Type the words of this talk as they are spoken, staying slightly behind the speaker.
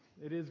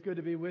It is good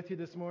to be with you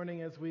this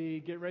morning as we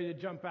get ready to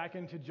jump back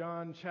into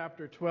John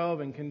chapter 12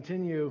 and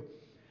continue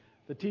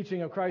the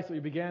teaching of Christ that we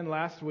began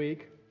last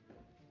week.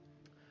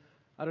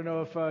 I don't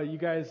know if you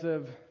guys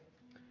have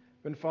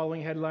been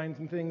following headlines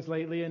and things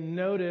lately and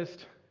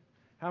noticed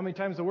how many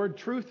times the word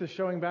truth is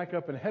showing back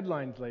up in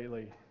headlines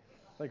lately.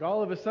 Like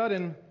all of a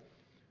sudden,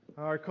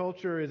 our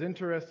culture is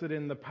interested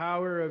in the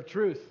power of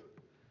truth.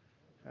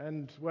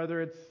 And whether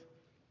it's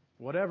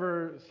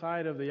whatever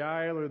side of the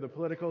aisle or the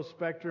political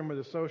spectrum or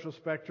the social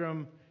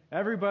spectrum,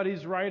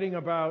 everybody's writing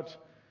about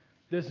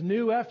this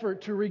new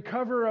effort to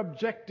recover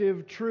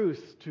objective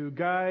truth, to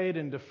guide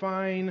and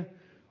define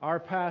our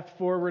path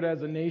forward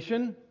as a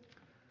nation.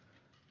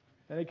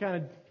 And it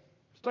kind of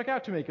stuck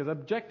out to me because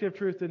objective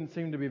truth didn't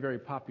seem to be very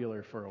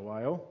popular for a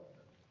while,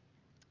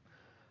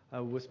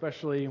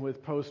 especially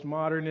with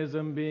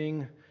postmodernism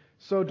being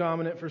so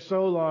dominant for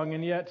so long,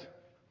 and yet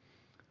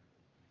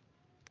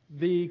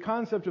the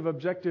concept of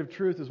objective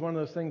truth is one of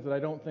those things that I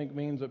don't think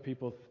means what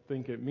people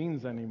think it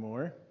means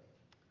anymore.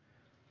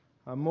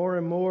 More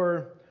and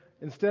more,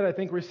 instead, I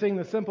think we're seeing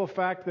the simple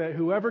fact that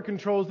whoever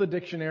controls the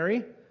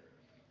dictionary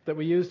that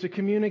we use to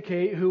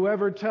communicate,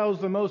 whoever tells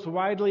the most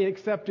widely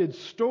accepted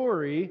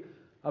story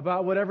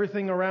about what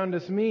everything around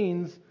us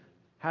means,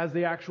 has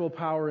the actual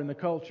power in the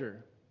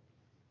culture.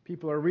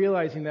 People are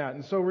realizing that.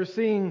 And so we're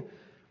seeing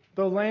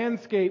the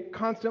landscape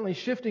constantly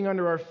shifting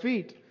under our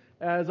feet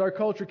as our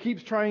culture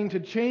keeps trying to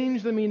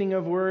change the meaning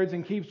of words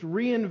and keeps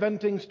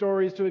reinventing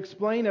stories to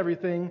explain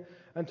everything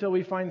until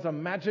we find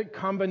some magic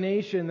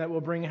combination that will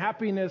bring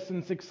happiness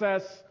and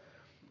success,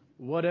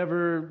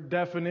 whatever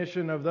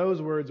definition of those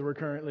words we're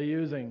currently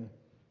using.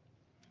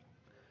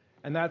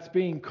 And that's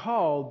being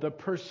called the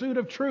pursuit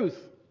of truth.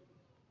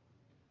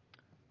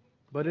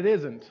 But it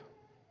isn't.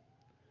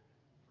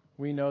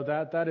 We know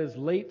that. That is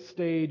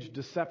late-stage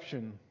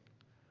deception,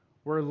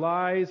 where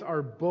lies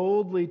are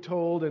boldly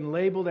told and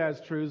labeled as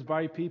truths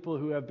by people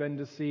who have been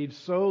deceived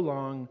so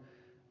long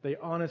they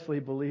honestly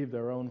believe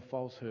their own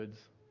falsehoods.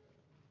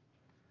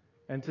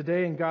 And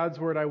today in God's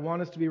Word, I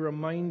want us to be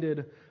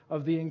reminded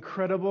of the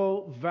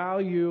incredible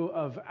value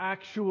of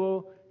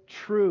actual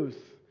truth.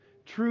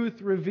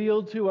 Truth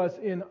revealed to us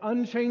in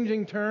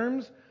unchanging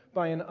terms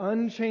by an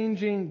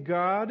unchanging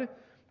God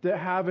that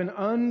have an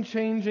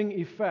unchanging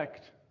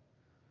effect.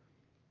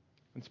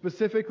 And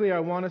specifically, I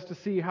want us to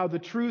see how the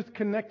truth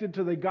connected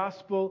to the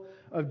gospel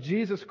of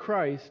Jesus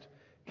Christ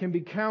can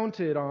be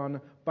counted on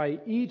by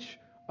each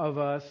of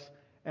us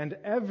and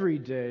every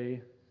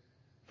day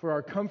for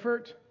our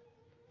comfort,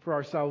 for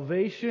our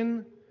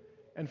salvation,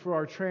 and for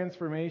our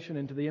transformation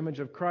into the image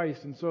of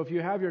Christ. And so if you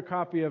have your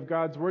copy of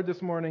God's Word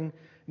this morning, and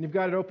you've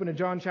got it open to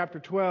John chapter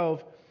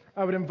 12,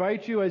 I would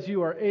invite you, as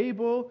you are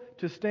able,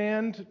 to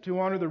stand to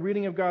honor the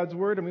reading of God's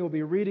Word, and we will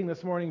be reading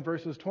this morning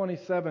verses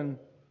 27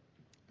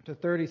 to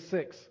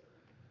 36.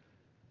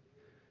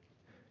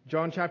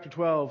 John chapter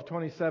 12,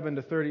 27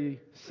 to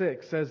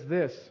 36 says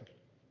this: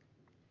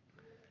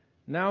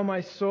 "Now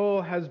my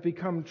soul has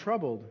become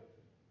troubled,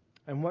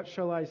 and what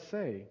shall I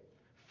say?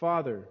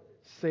 Father,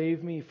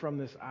 save me from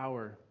this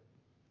hour.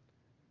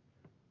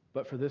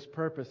 But for this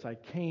purpose I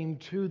came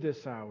to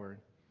this hour.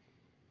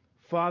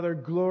 Father,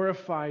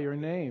 glorify your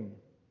name."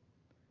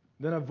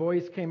 Then a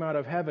voice came out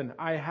of heaven: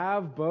 "I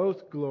have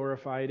both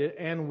glorified it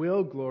and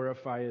will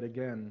glorify it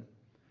again."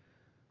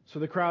 So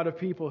the crowd of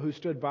people who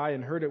stood by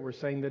and heard it were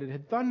saying that it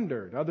had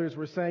thundered. Others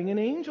were saying, "An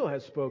angel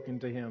has spoken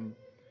to him."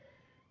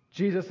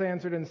 Jesus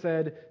answered and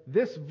said,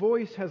 "This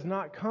voice has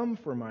not come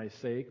for my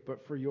sake,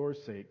 but for your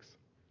sakes.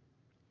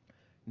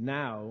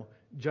 Now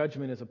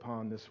judgment is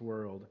upon this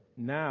world.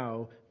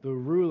 Now the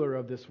ruler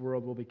of this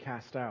world will be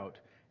cast out.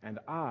 And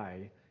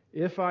I,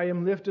 if I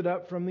am lifted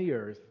up from the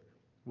earth,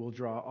 will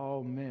draw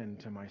all men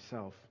to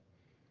myself."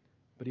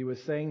 But he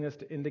was saying this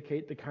to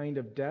indicate the kind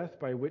of death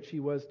by which he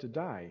was to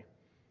die.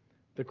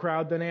 The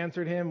crowd then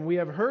answered him, "We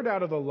have heard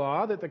out of the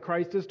law that the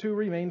Christ is to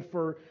remain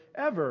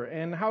forever.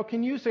 And how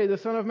can you say the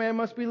Son of Man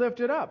must be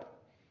lifted up?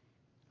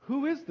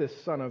 Who is this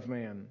Son of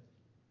Man?"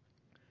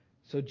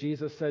 So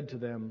Jesus said to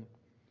them,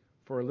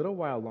 "For a little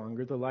while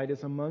longer the light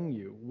is among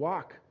you.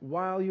 Walk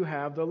while you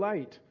have the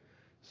light,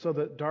 so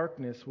that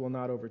darkness will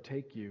not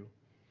overtake you.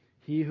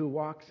 He who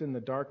walks in the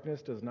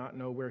darkness does not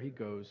know where he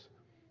goes.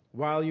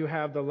 While you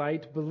have the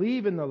light,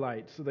 believe in the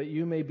light, so that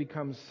you may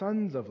become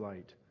sons of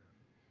light."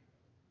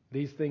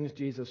 These things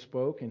Jesus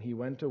spoke, and he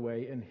went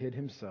away and hid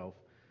himself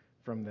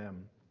from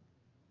them.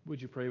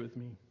 Would you pray with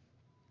me?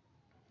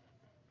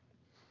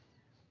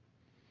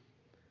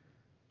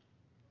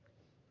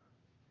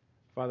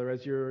 Father,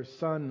 as your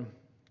Son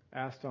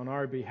asked on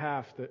our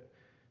behalf, that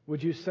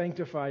would you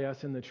sanctify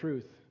us in the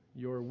truth?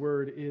 Your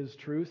word is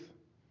truth.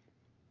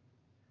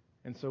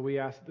 And so we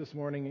ask this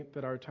morning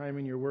that our time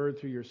in your word,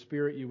 through your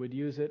Spirit, you would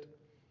use it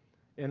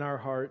in our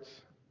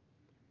hearts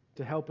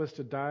to help us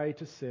to die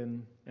to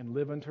sin and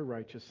live unto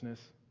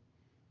righteousness,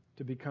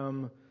 to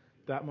become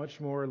that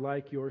much more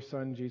like your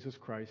Son, Jesus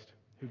Christ,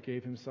 who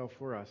gave himself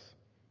for us.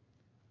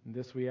 And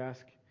this we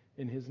ask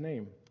in his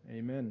name.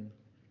 Amen.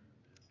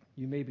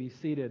 You may be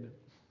seated.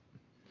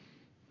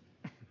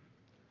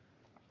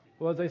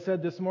 Well, as I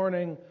said this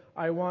morning,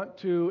 I want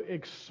to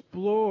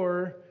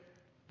explore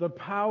the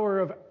power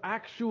of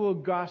actual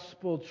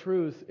gospel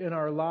truth in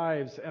our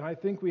lives. And I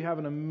think we have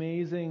an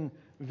amazing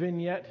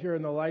vignette here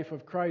in the life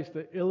of Christ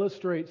that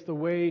illustrates the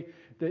way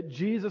that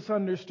Jesus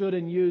understood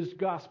and used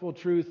gospel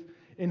truth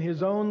in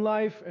his own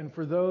life and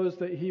for those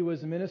that he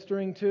was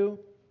ministering to.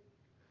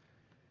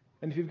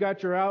 And if you've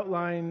got your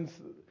outlines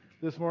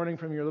this morning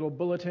from your little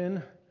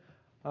bulletin,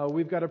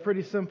 we've got a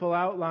pretty simple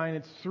outline.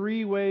 It's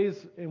 3 ways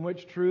in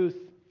which truth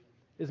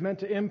is meant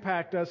to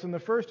impact us. And the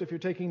first, if you're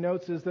taking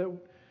notes, is that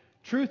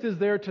truth is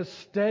there to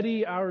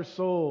steady our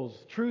souls.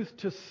 Truth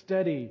to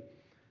steady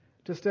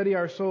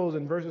our souls.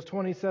 In verses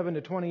 27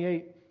 to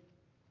 28,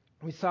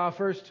 we saw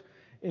first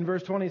in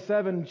verse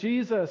 27,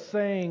 Jesus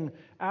saying,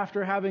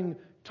 after having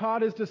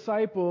taught his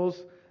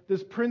disciples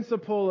this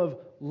principle of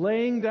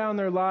laying down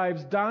their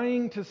lives,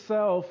 dying to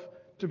self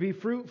to be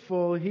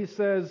fruitful, he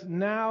says,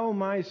 "Now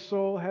my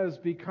soul has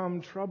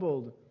become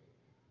troubled.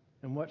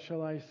 And what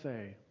shall I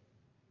say?"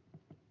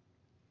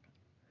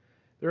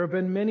 There have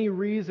been many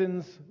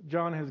reasons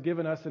John has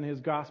given us in his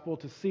gospel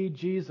to see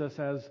Jesus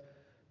as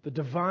the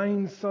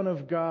divine Son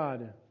of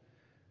God,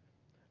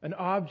 an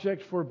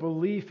object for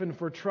belief and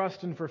for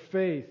trust and for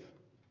faith.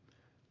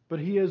 But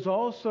he has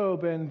also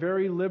been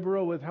very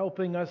liberal with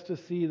helping us to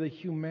see the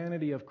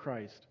humanity of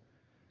Christ,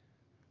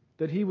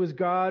 that he was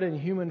God in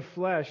human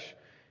flesh.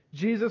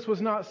 Jesus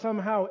was not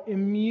somehow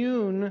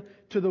immune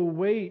to the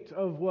weight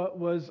of what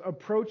was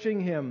approaching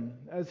him.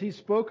 As he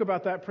spoke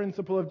about that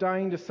principle of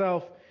dying to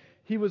self,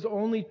 he was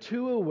only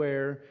too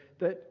aware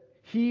that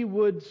he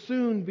would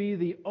soon be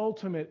the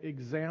ultimate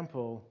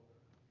example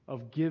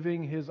of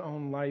giving his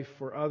own life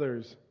for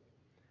others.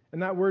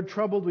 And that word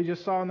troubled we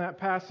just saw in that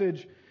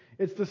passage,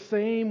 it's the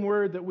same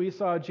word that we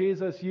saw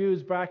Jesus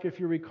use back, if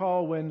you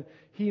recall, when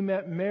he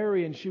met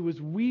Mary and she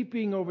was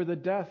weeping over the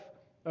death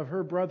of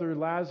her brother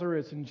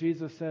Lazarus. And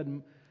Jesus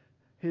said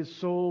his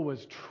soul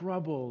was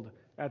troubled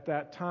at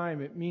that time.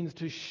 It means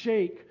to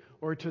shake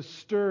or to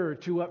stir,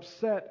 to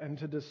upset and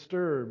to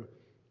disturb.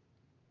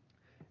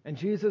 And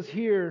Jesus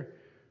here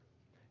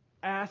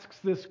asks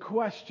this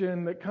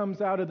question that comes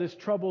out of this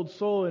troubled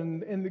soul.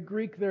 And in the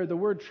Greek there, the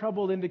word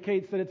troubled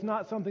indicates that it's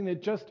not something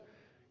that just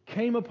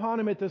came upon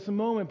him at this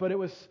moment, but it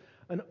was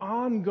an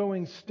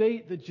ongoing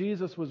state that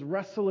Jesus was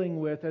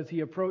wrestling with as he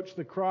approached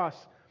the cross.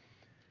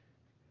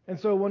 And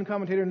so one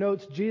commentator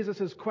notes,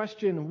 Jesus'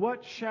 question,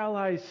 "What shall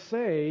I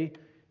say?"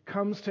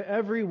 comes to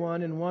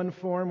everyone in one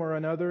form or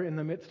another in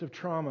the midst of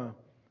trauma.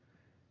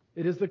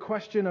 It is the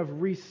question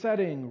of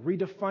resetting,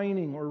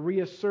 redefining, or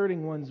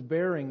reasserting one's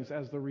bearings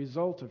as the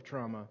result of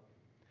trauma.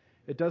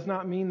 It does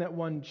not mean that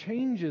one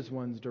changes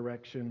one's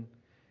direction.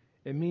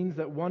 It means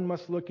that one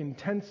must look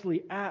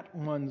intensely at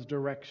one's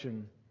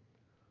direction.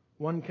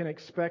 One can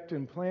expect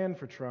and plan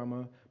for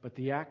trauma, but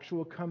the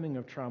actual coming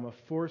of trauma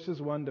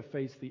forces one to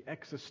face the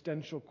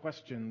existential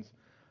questions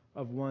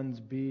of one's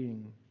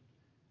being.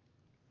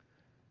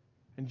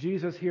 And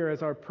Jesus here,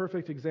 as our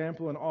perfect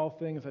example in all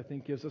things, I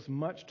think gives us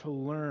much to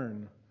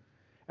learn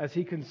as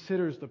he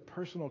considers the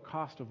personal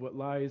cost of what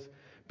lies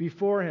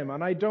before him.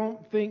 And I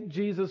don't think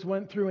Jesus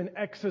went through an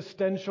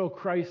existential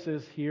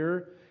crisis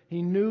here.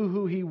 He knew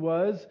who he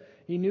was.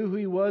 He knew who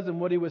he was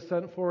and what he was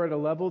sent for at a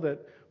level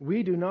that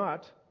we do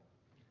not.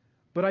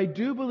 But I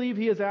do believe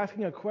he is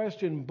asking a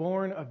question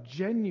born of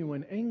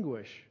genuine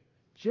anguish.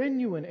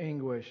 Genuine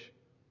anguish.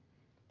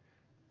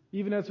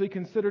 Even as we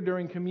consider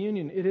during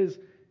communion, it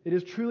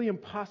is truly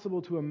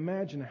impossible to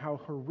imagine how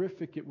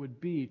horrific it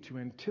would be to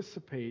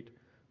anticipate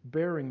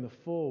bearing the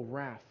full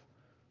wrath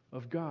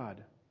of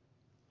God.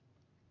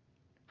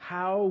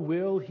 How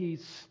will he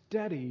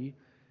steady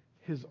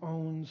his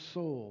own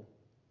soul?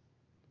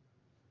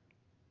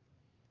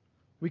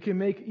 We can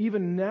make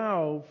even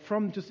now,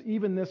 from just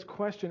even this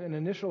question, an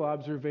initial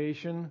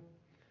observation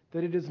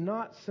that it is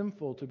not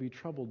sinful to be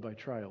troubled by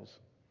trials.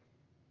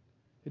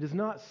 It is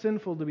not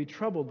sinful to be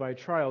troubled by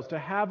trials. To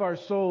have our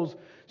souls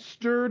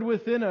stirred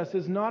within us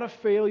is not a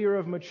failure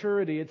of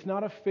maturity. It's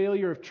not a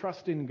failure of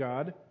trust in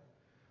God,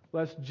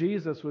 lest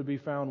Jesus would be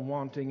found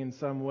wanting in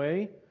some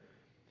way.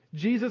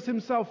 Jesus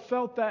himself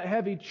felt that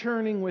heavy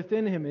churning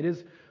within him. It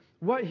is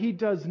what he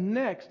does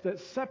next that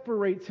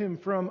separates him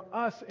from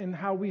us in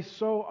how we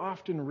so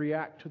often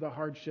react to the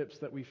hardships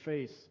that we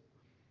face.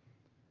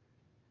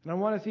 And I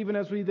want us, even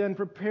as we then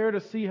prepare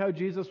to see how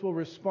Jesus will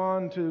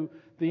respond to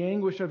the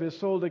anguish of his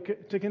soul,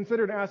 to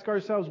consider and ask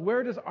ourselves,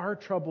 where does our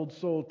troubled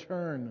soul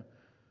turn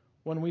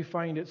when we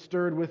find it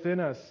stirred within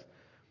us?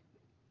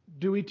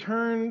 Do we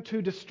turn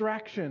to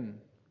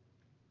distraction?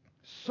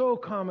 So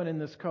common in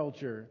this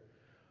culture.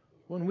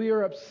 When we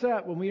are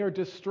upset, when we are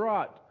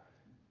distraught,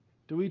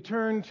 do we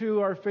turn to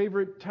our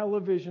favorite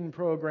television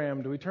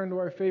program? Do we turn to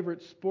our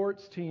favorite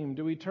sports team?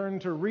 Do we turn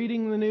to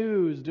reading the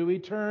news? Do we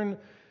turn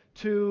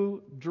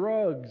to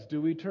drugs?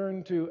 Do we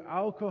turn to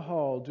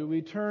alcohol? Do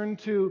we turn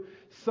to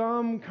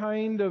some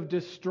kind of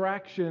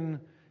distraction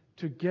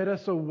to get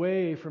us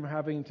away from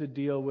having to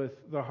deal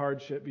with the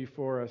hardship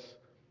before us?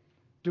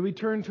 Do we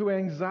turn to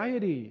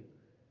anxiety?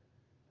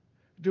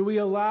 Do we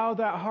allow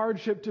that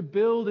hardship to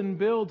build and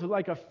build to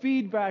like a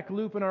feedback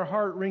loop in our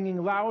heart,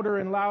 ringing louder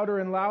and louder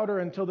and louder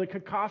until the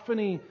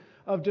cacophony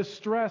of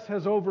distress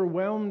has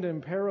overwhelmed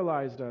and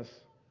paralyzed us?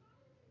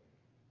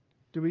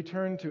 Do we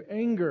turn to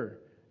anger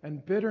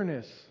and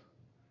bitterness?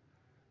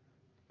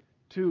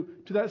 To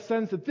that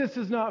sense that this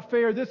is not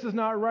fair, this is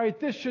not right,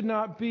 this should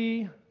not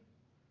be,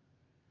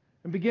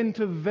 and begin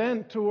to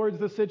vent towards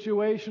the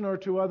situation or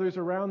to others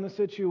around the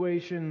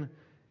situation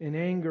in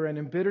anger and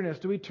in bitterness?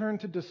 Do we turn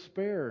to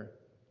despair?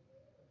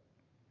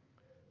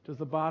 Does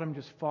the bottom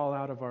just fall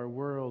out of our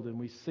world and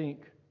we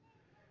sink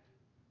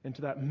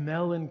into that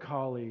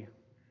melancholy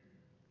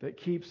that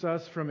keeps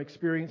us from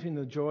experiencing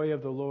the joy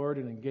of the Lord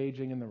and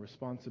engaging in the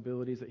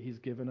responsibilities that He's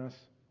given us?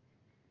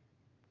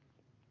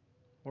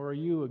 Or are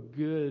you a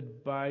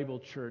good Bible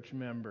church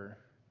member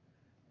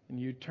and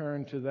you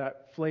turn to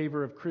that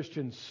flavor of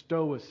Christian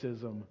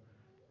stoicism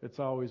that's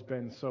always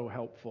been so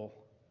helpful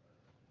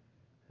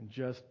and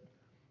just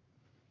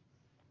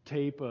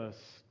tape a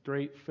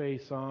straight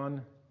face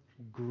on,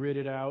 grit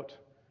it out,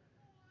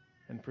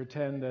 and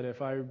pretend that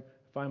if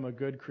I'm a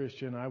good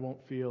Christian, I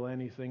won't feel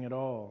anything at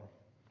all?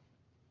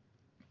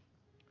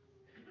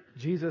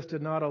 Jesus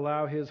did not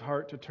allow His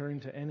heart to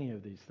turn to any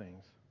of these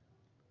things.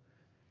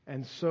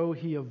 And so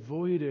He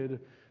avoided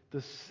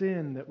the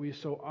sin that we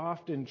so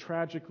often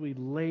tragically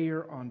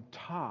layer on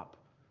top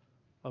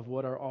of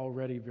what are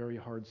already very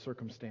hard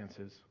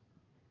circumstances.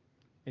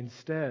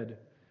 Instead,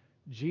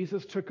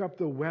 Jesus took up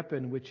the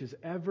weapon which is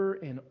ever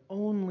and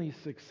only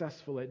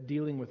successful at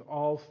dealing with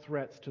all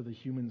threats to the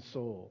human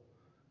soul: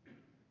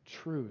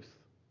 truth.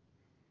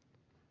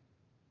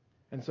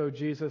 And so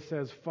Jesus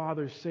says,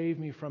 "Father, save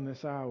me from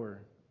this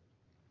hour.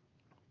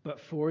 But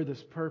for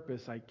this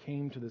purpose I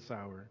came to this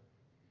hour."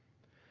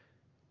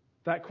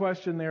 That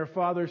question there,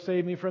 "Father,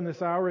 save me from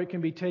this hour," it can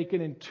be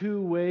taken in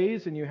two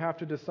ways, and you have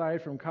to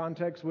decide from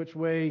context which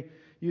way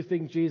you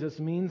think Jesus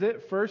means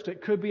it. First,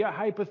 it could be a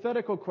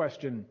hypothetical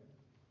question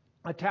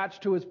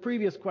attached to his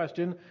previous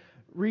question,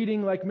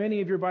 reading like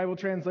many of your Bible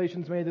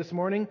translations may this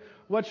morning.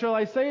 "What shall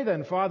I say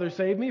then? Father,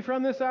 save me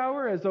from this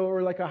hour?" As though it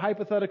were like a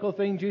hypothetical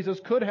thing Jesus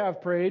could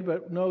have prayed,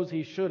 but knows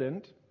He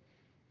shouldn't.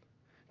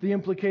 The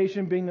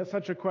implication being that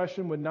such a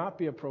question would not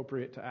be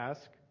appropriate to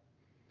ask.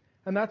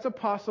 And that's a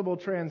possible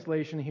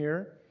translation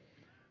here.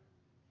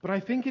 But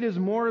I think it is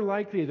more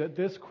likely that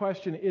this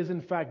question is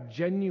in fact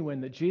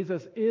genuine, that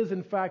Jesus is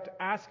in fact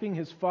asking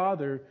His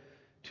Father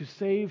to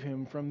save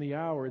Him from the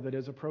hour that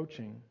is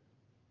approaching.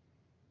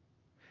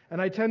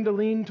 And I tend to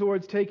lean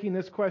towards taking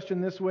this question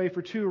this way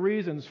for two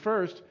reasons.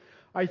 First,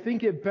 I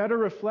think it better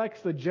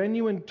reflects the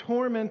genuine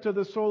torment of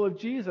the soul of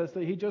Jesus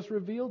that He just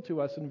revealed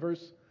to us in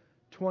verse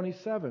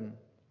 27.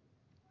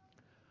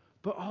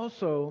 But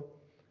also,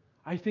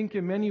 I think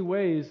in many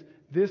ways,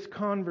 this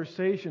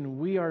conversation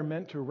we are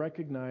meant to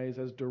recognize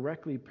as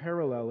directly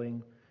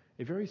paralleling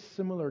a very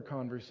similar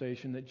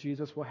conversation that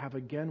Jesus will have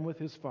again with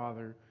His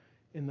Father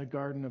in the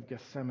Garden of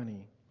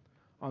Gethsemane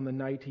on the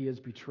night He is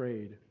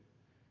betrayed.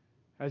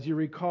 As you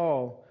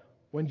recall,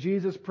 when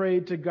Jesus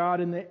prayed to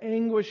God in the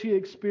anguish He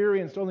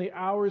experienced only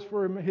hours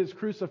for His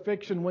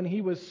crucifixion, when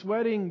He was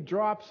sweating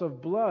drops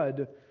of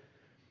blood,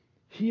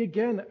 He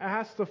again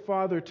asked the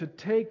Father to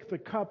take the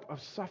cup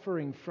of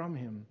suffering from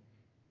Him.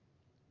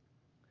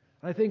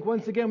 I think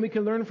once again we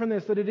can learn from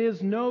this that it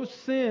is no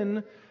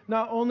sin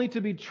not only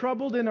to be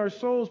troubled in our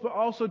souls, but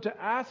also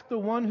to ask the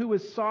one who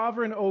is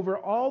sovereign over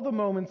all the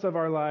moments of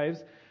our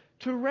lives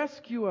to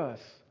rescue us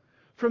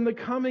from the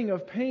coming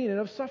of pain and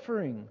of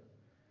suffering.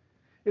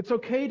 It's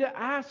okay to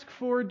ask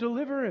for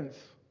deliverance.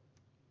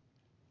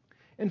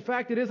 In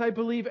fact, it is, I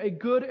believe, a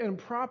good and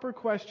proper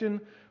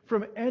question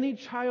from any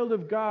child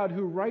of God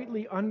who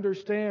rightly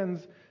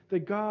understands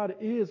that God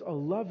is a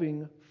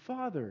loving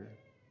Father.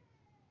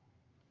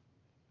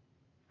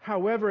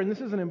 However, and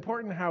this is an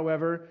important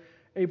however,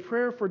 a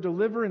prayer for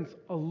deliverance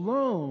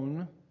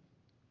alone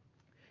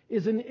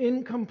is an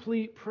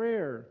incomplete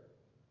prayer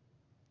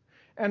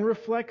and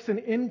reflects an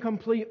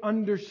incomplete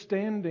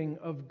understanding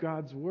of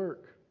God's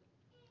work.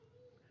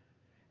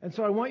 And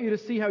so I want you to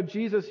see how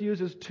Jesus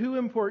uses two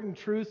important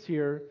truths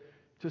here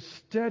to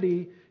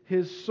steady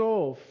His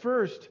soul.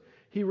 First,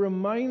 He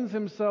reminds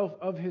Himself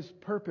of His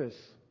purpose.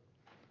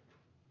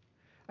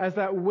 As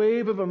that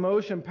wave of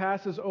emotion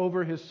passes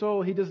over His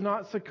soul, He does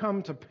not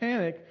succumb to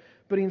panic,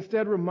 but He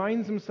instead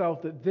reminds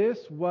Himself that this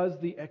was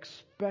the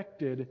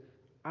expected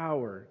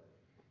hour.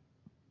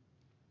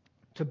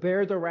 To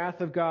bear the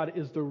wrath of God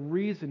is the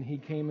reason He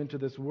came into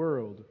this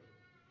world.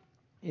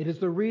 It is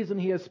the reason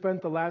He has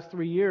spent the last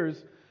 3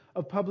 years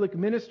of public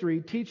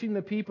ministry teaching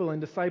the people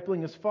and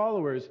discipling His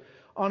followers.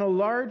 On a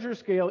larger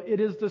scale, it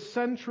is the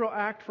central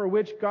act for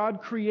which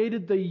God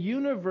created the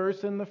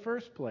universe in the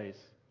first place.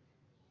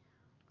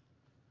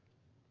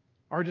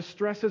 Our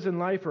distresses in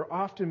life are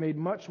often made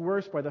much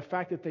worse by the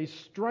fact that they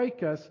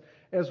strike us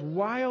as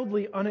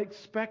wildly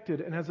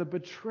unexpected and as a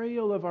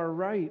betrayal of our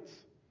rights.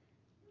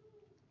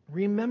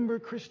 Remember,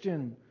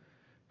 Christian,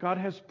 God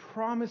has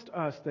promised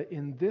us that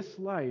in this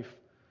life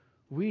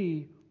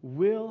we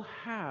will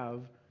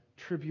have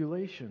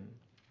tribulation.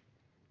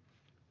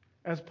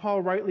 As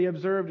Paul rightly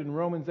observed in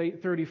Romans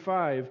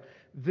 8:35,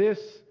 this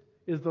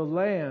is the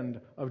land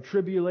of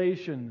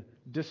tribulation,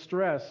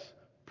 distress,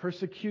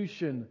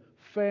 persecution,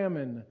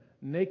 famine,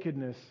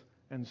 nakedness,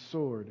 and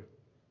sword.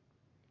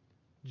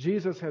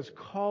 Jesus has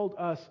called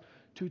us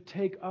to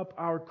take up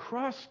our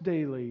cross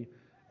daily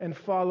and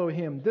follow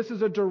Him. This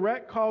is a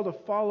direct call to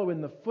follow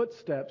in the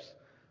footsteps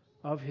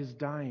of His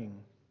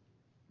dying.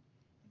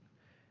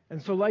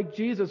 And so, like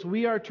Jesus,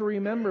 we are to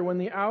remember when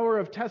the hour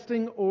of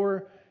testing,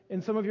 or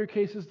in some of your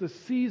cases, the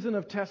season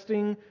of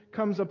testing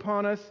comes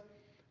upon us,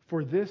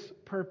 for this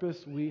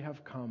purpose we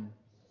have come.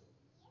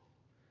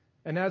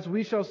 And as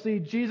we shall see,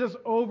 Jesus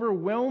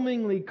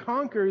overwhelmingly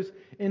conquers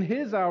in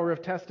His hour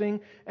of testing,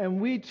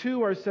 and we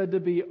too are said to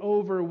be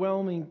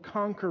overwhelming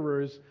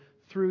conquerors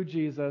through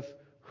Jesus,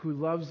 who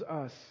loves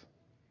us.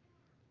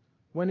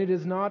 When it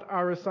is not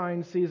our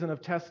assigned season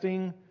of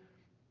testing,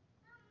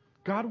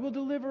 God will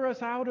deliver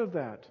us out of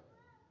that.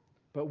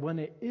 But when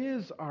it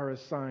is our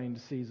assigned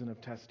season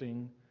of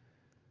testing,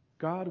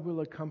 God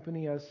will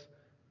accompany us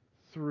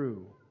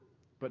through,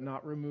 but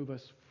not remove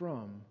us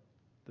from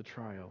the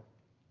trial.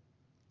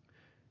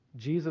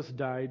 Jesus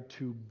died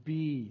to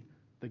be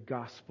the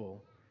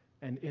gospel,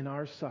 and in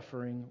our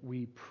suffering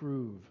we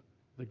prove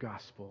the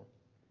gospel.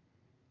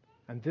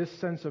 And this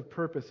sense of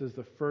purpose is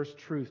the first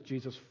truth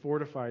Jesus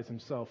fortifies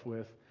Himself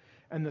with.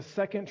 And the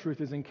second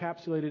truth is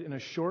encapsulated in a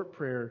short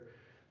prayer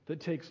that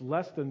takes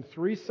less than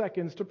 3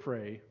 seconds to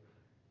pray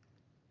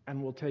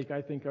and will take,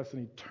 I think, us an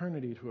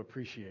eternity to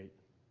appreciate.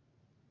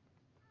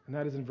 And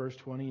that is in verse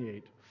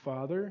 28.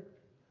 Father,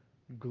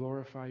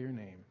 glorify your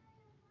name.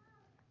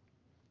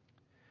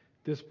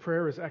 This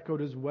prayer is echoed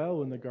as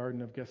well in the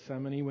Garden of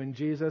Gethsemane when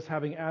Jesus,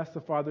 having asked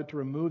the Father to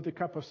remove the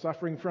cup of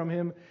suffering from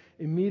Him,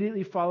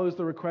 immediately follows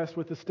the request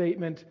with the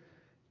statement,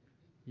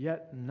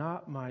 "Yet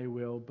not my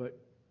will, but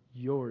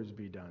yours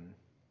be done."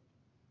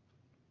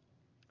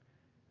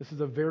 This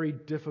is a very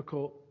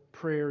difficult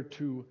prayer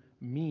to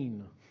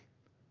mean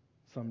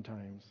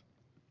sometimes.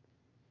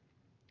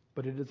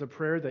 But it is a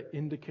prayer that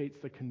indicates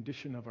the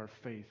condition of our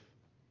faith.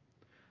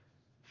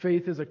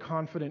 Faith is a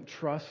confident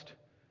trust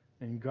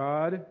in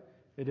God.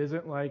 It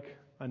isn't like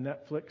a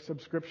Netflix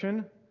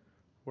subscription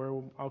where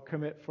I'll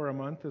commit for a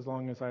month as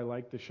long as I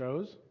like the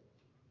shows.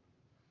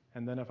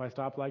 And then if I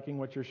stop liking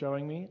what you're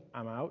showing me,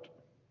 I'm out.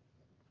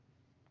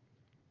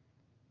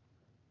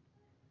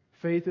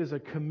 Faith is a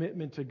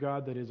commitment to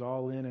God that is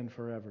all in and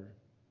forever.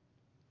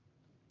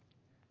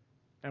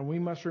 And we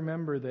must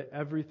remember that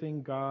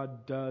everything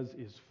God does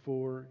is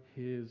for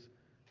His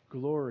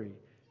glory.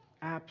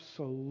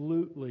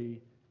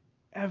 Absolutely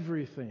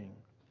everything.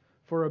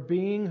 For a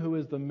being who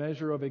is the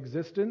measure of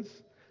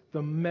existence,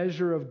 the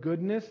measure of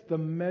goodness, the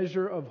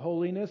measure of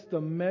holiness,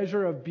 the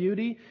measure of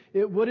beauty,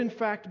 it would in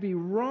fact be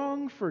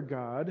wrong for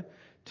God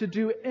to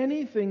do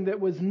anything that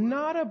was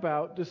not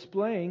about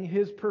displaying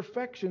His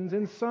perfections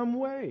in some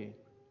way.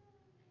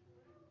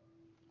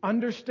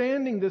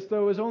 Understanding this,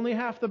 though, is only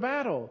half the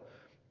battle.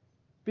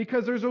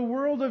 Because there's a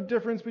world of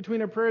difference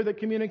between a prayer that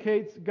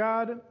communicates,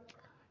 God,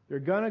 you're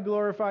going to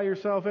glorify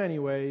yourself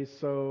anyway,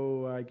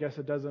 so I guess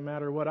it doesn't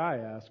matter what I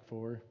ask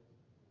for.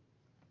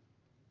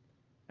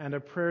 And a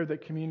prayer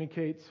that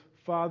communicates,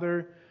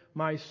 Father,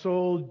 my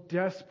soul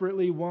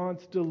desperately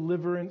wants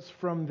deliverance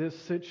from this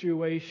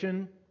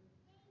situation,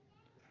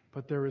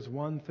 but there is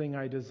one thing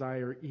I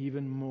desire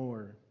even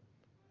more,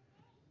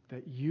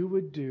 that you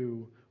would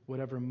do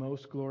whatever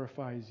most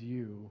glorifies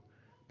you,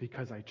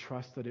 because I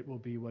trust that it will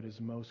be what is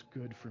most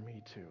good for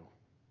me too.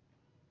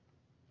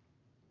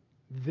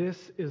 This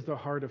is the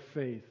heart of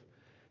faith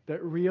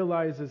that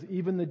realizes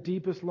even the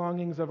deepest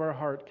longings of our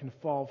heart can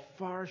fall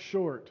far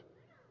short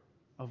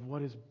of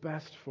what is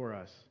best for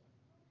us.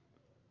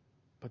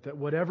 But that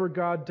whatever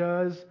God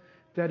does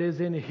that is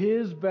in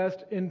His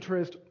best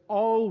interest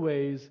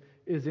always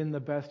is in the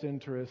best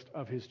interest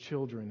of His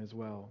children as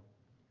well.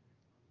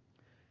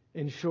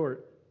 In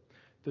short,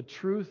 the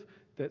truth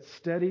that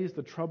steadies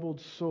the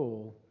troubled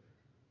soul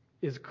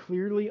is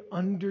clearly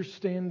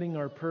understanding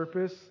our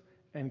purpose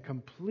and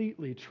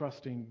completely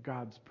trusting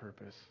God's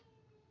purpose.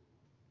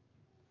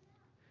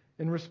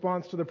 In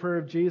response to the prayer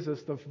of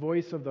Jesus, the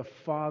voice of the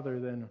Father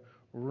then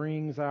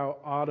rings out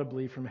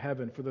audibly from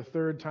heaven for the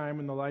third time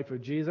in the life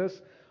of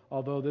Jesus,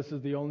 although this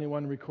is the only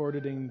one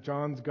recorded in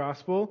John's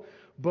Gospel.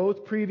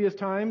 Both previous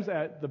times,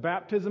 at the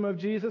baptism of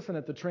Jesus and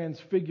at the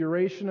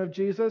transfiguration of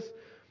Jesus,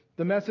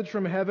 the message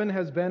from heaven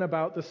has been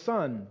about the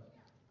Son.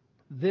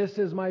 This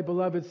is my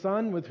beloved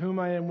Son, with whom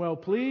I am well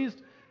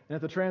pleased. And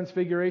at the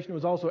transfiguration it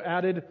was also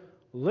added,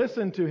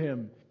 listen to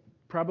Him.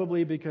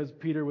 Probably because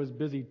Peter was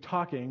busy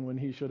talking when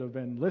he should have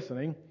been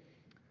listening.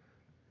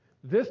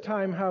 This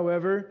time,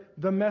 however,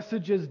 the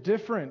message is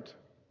different.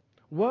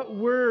 What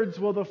words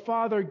will the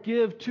Father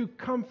give to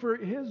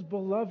comfort His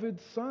beloved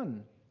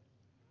Son?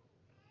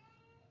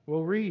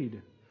 We'll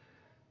read.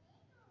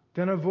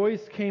 Then a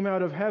voice came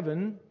out of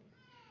heaven,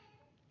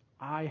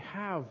 I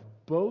have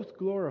both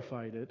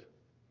glorified it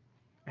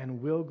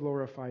and will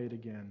glorify it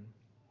again.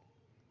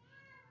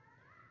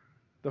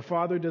 The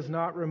Father does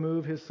not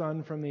remove His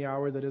Son from the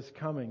hour that is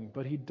coming,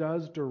 but He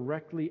does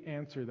directly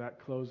answer that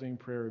closing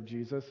prayer of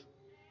Jesus.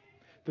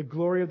 The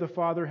glory of the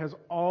Father has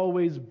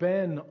always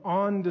been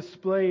on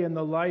display in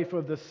the life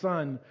of the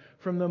Son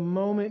from the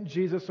moment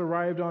Jesus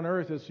arrived on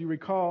earth. As you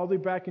recall, all the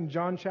way back in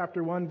John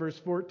chapter 1, verse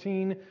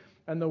 14,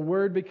 and the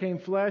Word became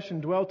flesh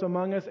and dwelt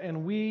among us,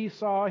 and we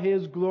saw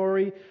His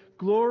glory,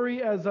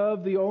 glory as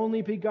of the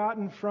only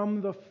begotten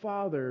from the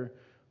Father,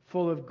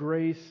 full of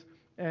grace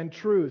and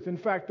truth. In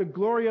fact, the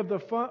glory of the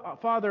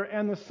Father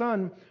and the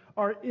Son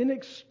are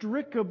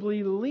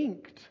inextricably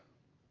linked,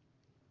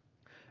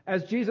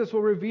 as Jesus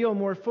will reveal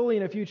more fully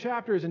in a few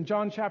chapters. In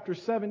John chapter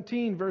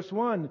 17, verse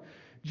 1,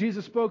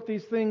 Jesus spoke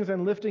these things,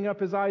 and lifting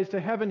up His eyes to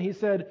heaven, He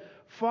said,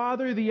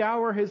 "Father, the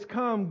hour has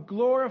come.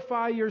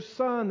 Glorify your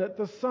Son, that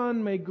the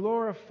Son may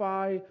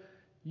glorify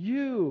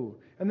you."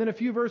 And then a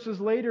few verses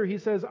later, He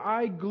says,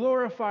 "I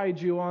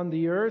glorified you on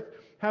the earth,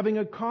 having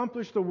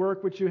accomplished the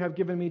work which you have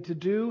given me to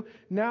do.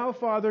 Now,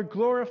 Father,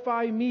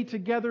 glorify me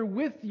together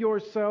with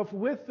yourself,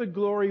 with the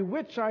glory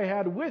which I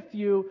had with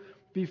you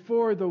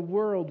before the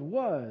world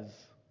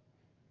was."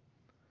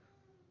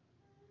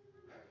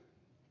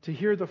 To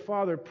hear the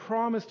Father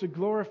promise to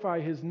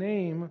glorify His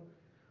name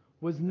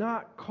was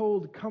not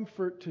cold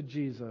comfort to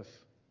Jesus.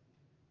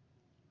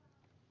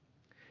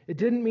 It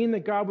didn't mean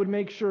that God would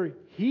make sure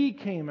He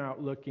came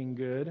out looking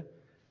good,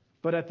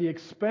 but at the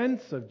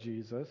expense of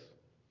Jesus.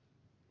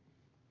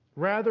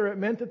 Rather, it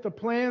meant that the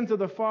plans of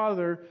the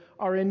Father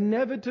are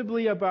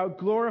inevitably about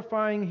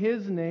glorifying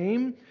His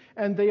name,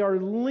 and they are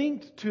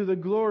linked to the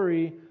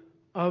glory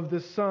of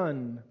the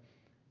Son.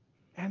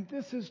 And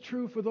this is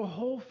true for the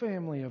whole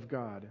family of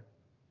God.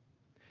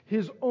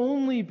 His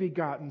only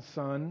begotten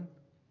Son,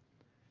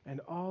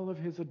 and all of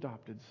His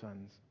adopted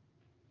sons.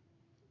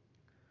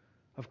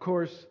 Of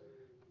course,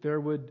 there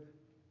would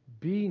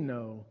be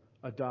no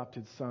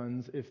adopted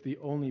sons if the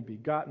only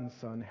begotten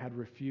Son had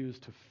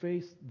refused to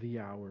face the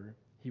hour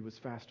He was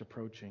fast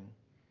approaching.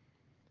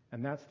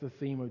 And that's the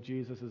theme of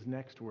Jesus'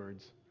 next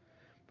words.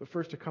 But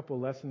first, a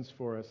couple lessons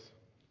for us.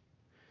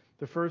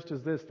 The first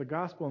is this: the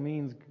gospel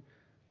means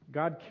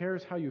God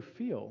cares how you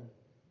feel.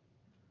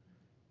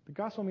 The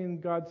gospel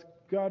means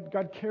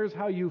God cares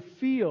how you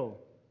feel.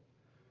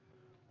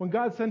 When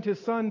God sent His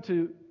Son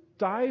to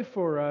die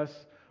for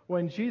us,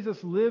 when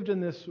Jesus lived in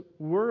this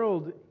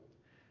world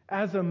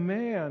as a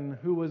man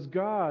who was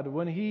God,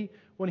 when He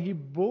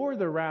bore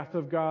the wrath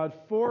of God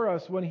for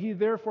us, when He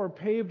therefore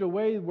paved a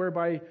way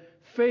whereby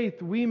faith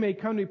we may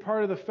come to be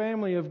part of the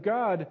family of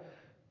God,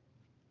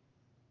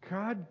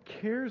 God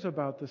cares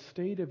about the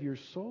state of your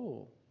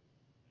soul.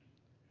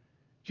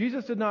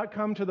 Jesus did not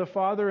come to the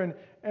Father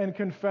and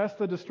confess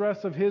the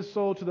distress of His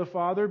soul to the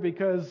Father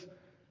because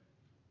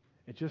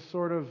it just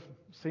sort of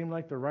seemed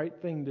like the right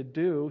thing to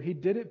do. He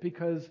did it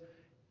because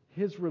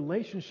His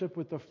relationship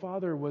with the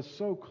Father was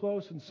so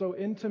close and so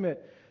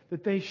intimate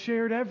that they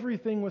shared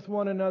everything with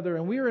one another,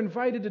 and we are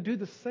invited to do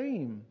the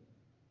same.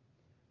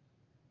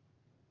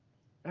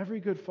 Every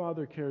good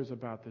father cares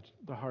about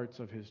the hearts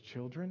of his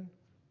children,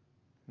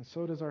 and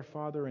so does our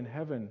Father in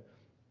heaven.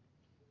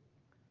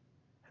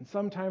 And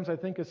sometimes I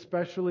think,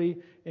 especially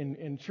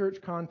in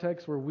church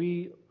contexts where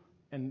we,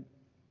 and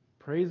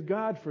praise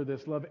God for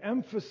this, love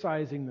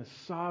emphasizing the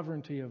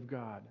sovereignty of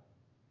God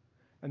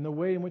and the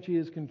way in which He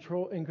is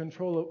in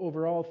control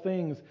over all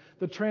things,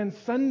 the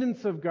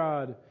transcendence of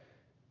God,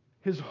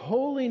 His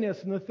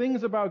holiness, and the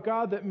things about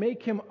God that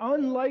make Him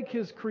unlike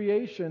His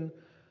creation.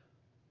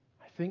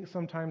 I think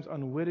sometimes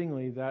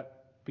unwittingly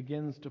that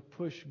begins to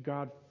push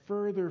God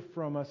further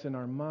from us in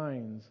our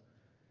minds.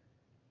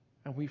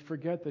 And we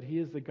forget that He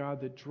is the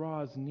God that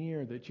draws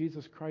near, that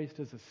Jesus Christ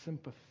is a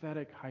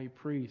sympathetic high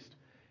priest,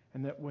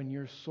 and that when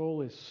your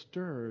soul is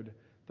stirred,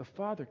 the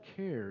Father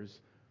cares,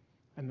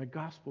 and the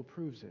gospel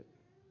proves it.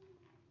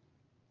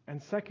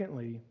 And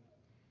secondly,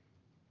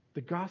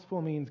 the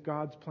gospel means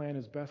God's plan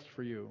is best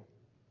for you.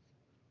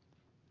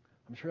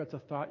 I'm sure that's a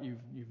thought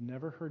you've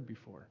never heard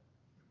before.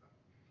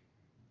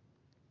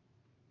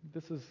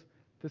 This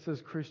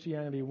is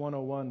Christianity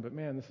 101, but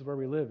man, this is where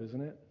we live,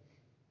 isn't it?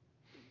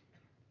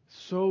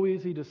 So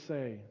easy to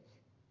say,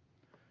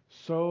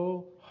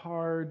 so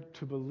hard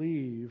to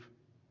believe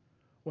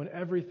when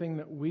everything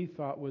that we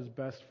thought was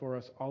best for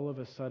us all of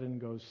a sudden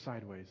goes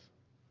sideways.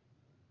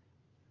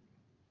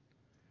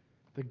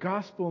 The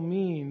gospel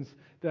means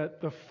that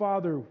the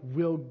Father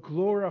will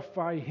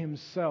glorify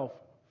Himself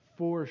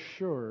for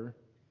sure,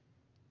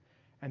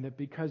 and that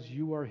because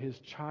you are His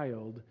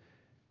child,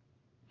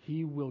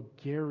 He will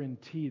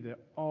guarantee that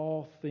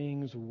all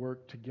things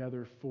work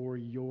together for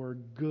your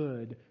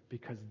good,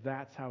 because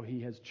that's how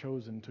He has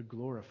chosen to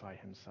glorify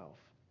Himself.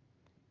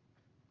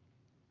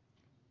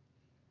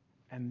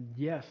 And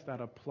yes, that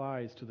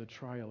applies to the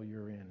trial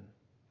you're in.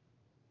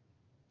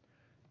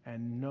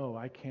 And no,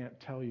 I can't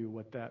tell you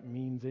what that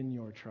means in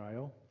your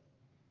trial,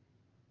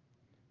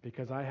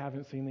 because I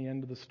haven't seen the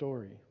end of the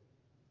story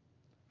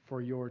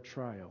for your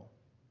trial.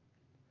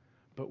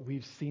 But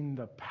we've seen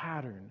the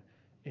pattern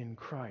in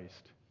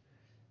Christ.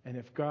 And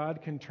if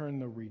God can turn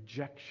the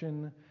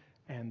rejection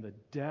and the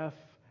death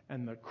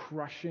and the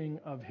crushing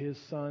of His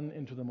Son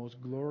into the most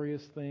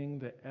glorious thing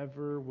that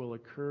ever will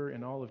occur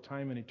in all of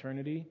time and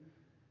eternity,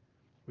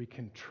 we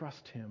can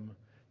trust Him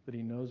that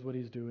He knows what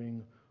He's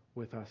doing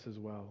with us as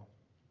well.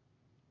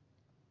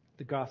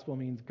 The gospel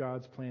means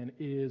God's plan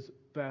is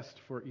best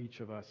for each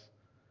of us,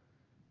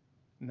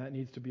 and that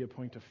needs to be a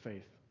point of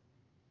faith.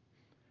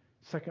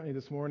 Secondly,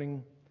 this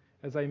morning,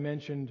 as I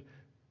mentioned,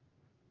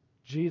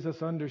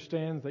 Jesus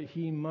understands that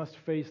He must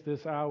face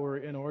this hour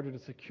in order to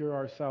secure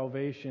our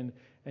salvation,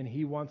 and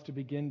He wants to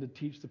begin to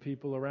teach the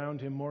people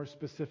around Him more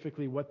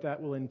specifically what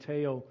that will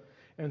entail.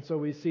 And so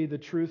we see the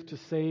truth to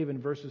save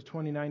in verses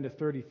 29 to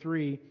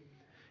 33.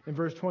 In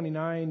verse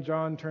 29,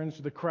 John turns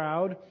to the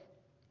crowd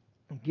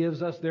and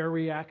gives us their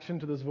reaction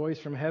to this voice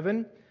from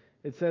heaven.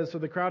 It says, "So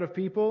the crowd of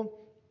people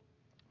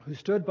who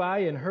stood by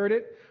and heard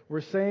it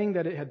were saying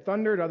that it had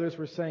thundered. Others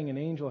were saying an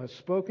angel has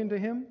spoken to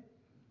him."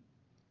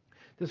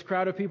 This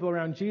crowd of people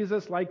around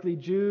Jesus, likely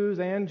Jews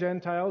and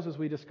Gentiles, as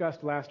we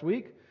discussed last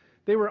week,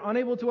 they were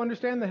unable to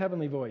understand the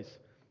heavenly voice.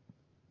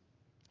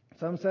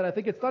 Some said, "I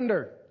think it's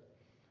thunder."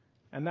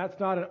 And that's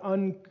not an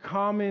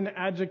uncommon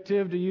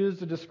adjective to use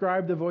to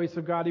describe the voice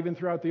of God, even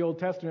throughout the Old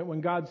Testament.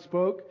 When God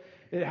spoke,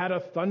 it had a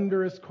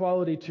thunderous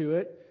quality to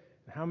it.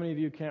 How many of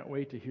you can't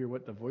wait to hear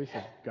what the voice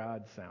of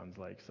God sounds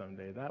like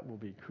someday? That will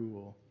be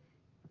cool.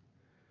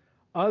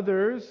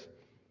 Others,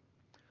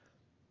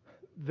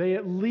 they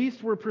at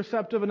least were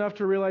perceptive enough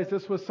to realize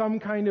this was some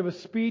kind of a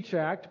speech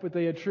act, but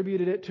they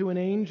attributed it to an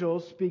angel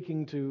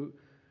speaking to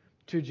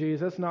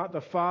Jesus, not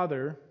the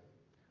Father.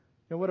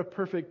 And what a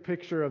perfect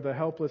picture of the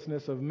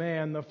helplessness of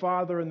man. The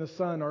Father and the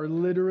Son are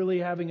literally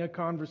having a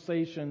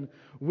conversation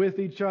with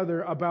each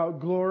other about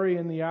glory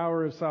in the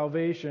hour of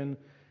salvation.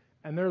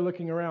 And they're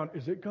looking around,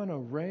 is it going to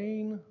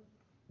rain?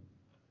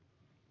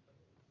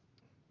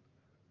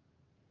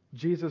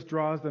 Jesus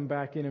draws them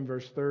back in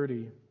verse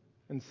 30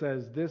 and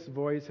says, "This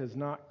voice has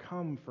not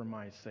come for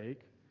my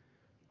sake,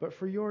 but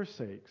for your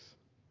sakes."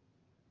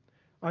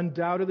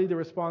 Undoubtedly, the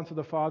response of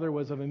the Father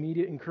was of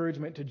immediate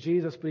encouragement to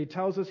Jesus, but He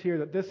tells us here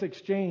that this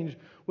exchange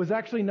was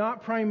actually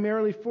not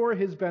primarily for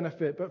His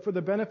benefit, but for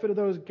the benefit of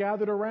those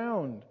gathered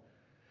around.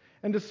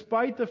 And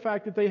despite the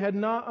fact that they had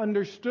not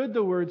understood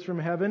the words from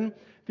heaven,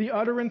 the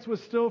utterance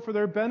was still for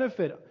their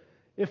benefit.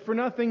 If for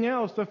nothing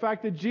else, the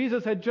fact that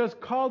Jesus had just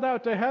called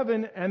out to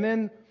heaven and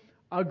then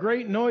a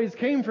great noise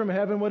came from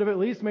heaven would have at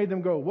least made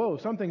them go, "Whoa,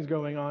 something's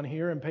going on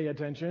here," and pay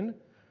attention.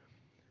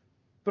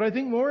 But I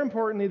think more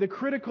importantly, the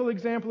critical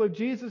example of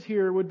Jesus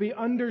here would be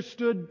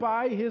understood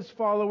by His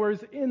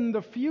followers in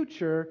the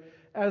future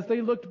as they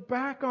looked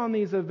back on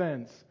these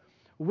events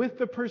with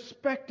the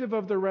perspective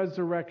of the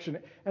resurrection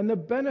and the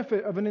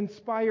benefit of an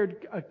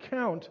inspired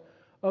account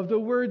of the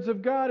words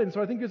of God. And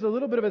so I think there's a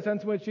little bit of a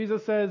sense in which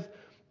Jesus says,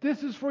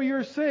 this is for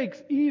your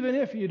sakes, even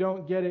if you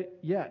don't get it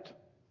yet.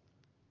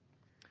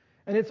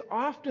 And it's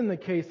often the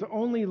case that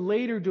only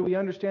later do we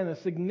understand the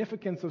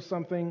significance of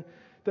something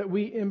that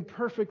we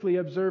imperfectly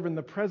observe in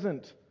the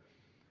present.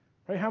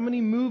 Right? How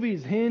many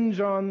movies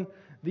hinge on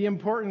the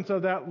importance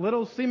of that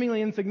little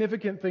seemingly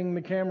insignificant thing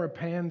the camera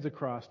pans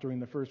across during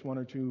the first one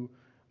or two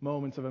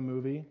moments of a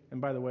movie?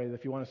 And by the way,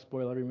 if you want to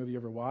spoil every movie you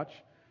ever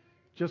watch,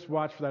 just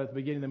watch for that at the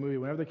beginning of the movie.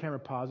 Whenever the camera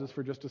pauses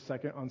for just a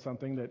second on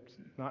something that's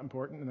not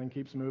important and then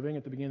keeps moving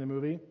at the beginning of the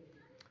movie,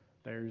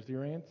 there's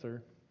your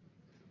answer.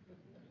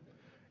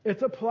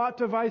 It's a plot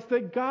device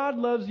that God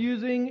loves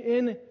using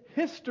in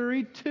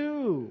history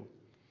too.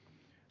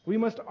 We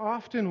must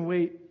often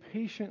wait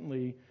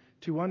patiently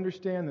to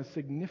understand the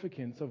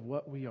significance of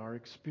what we are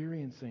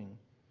experiencing.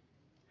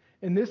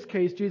 In this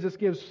case, Jesus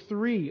gives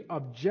 3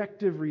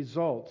 objective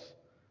results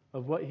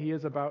of what He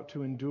is about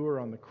to endure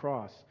on the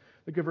cross.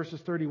 Look at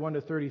verses 31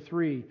 to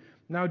 33.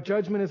 "Now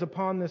judgment is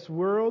upon this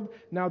world.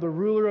 Now the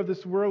ruler of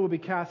this world will be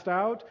cast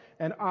out.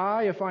 And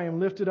I, if I am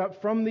lifted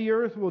up from the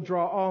earth, will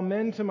draw all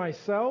men to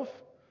myself."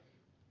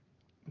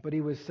 But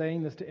He was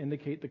saying this to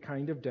indicate the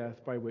kind of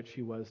death by which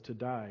He was to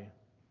die.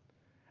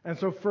 And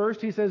so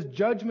first He says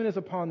judgment is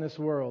upon this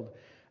world.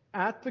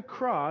 At the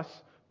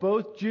cross,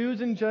 both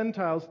Jews and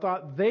Gentiles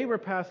thought they were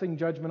passing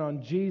judgment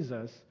on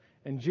Jesus,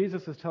 and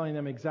Jesus is telling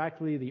them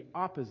exactly the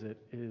opposite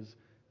is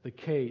the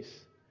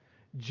case.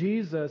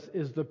 Jesus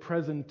is the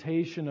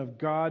presentation of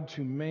God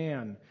to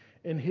man.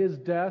 In His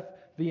death,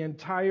 the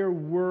entire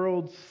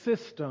world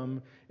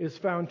system is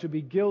found to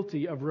be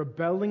guilty of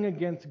rebelling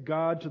against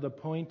God to the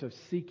point of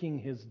seeking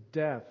His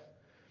death.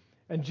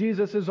 And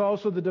Jesus is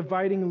also the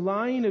dividing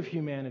line of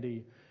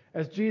humanity.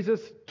 As Jesus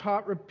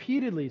taught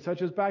repeatedly,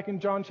 such as back in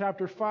John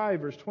chapter 5,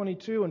 verse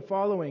 22 and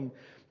following,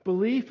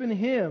 belief in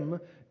Him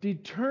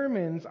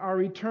determines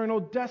our eternal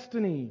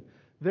destiny.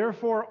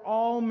 Therefore,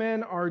 all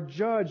men are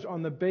judged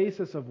on the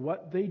basis of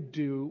what they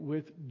do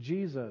with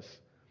Jesus.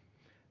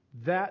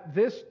 That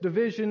this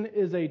division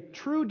is a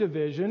true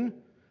division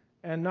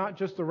and not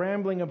just the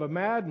rambling of a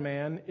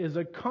madman is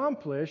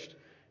accomplished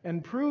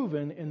and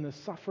proven in the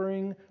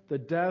suffering, the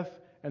death,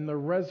 and the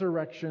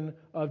resurrection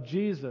of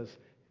Jesus.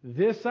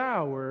 This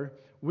hour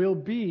will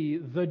be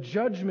the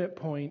judgment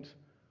point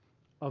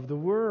of the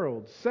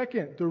world.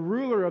 Second, the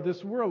ruler of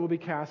this world will be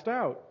cast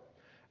out.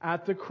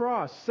 At the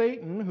cross,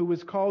 Satan, who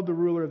was called the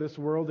ruler of this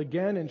world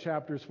again in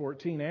chapters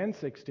 14 and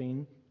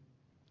 16,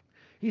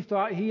 he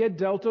thought he had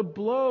dealt a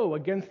blow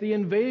against the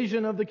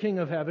invasion of the King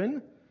of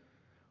Heaven,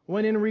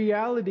 when in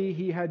reality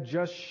he had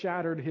just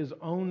shattered his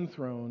own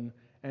throne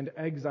and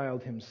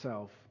exiled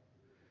himself.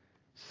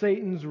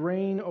 Satan's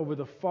reign over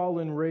the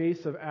fallen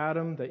race of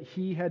Adam that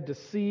he had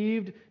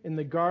deceived in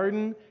the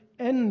garden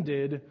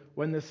ended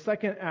when the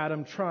second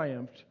Adam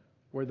triumphed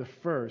where the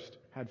first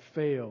had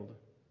failed.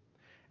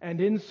 And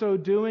in so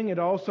doing, it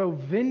also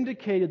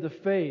vindicated the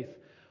faith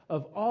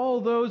of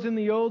all those in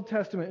the Old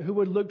Testament who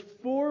had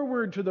looked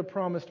forward to the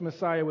promised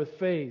Messiah with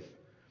faith.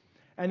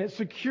 And it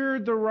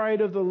secured the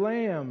right of the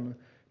Lamb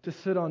to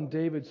sit on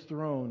David's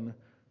throne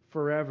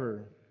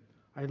forever.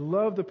 I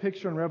love the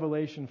picture in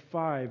Revelation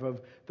 5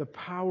 of the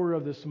power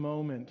of this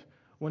moment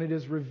when it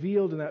is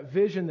revealed in that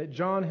vision that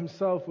John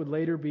himself would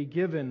later be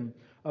given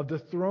of the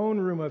throne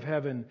room of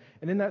heaven.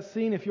 And in that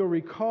scene, if you'll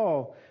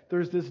recall,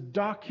 there's this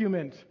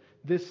document,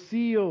 this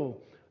seal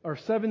or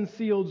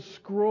seven-sealed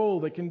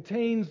scroll that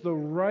contains the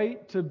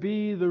right to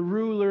be the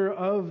ruler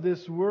of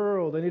this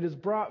world. And it is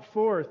brought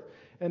forth,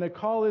 and a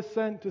call is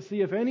sent to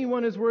see if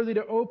anyone is worthy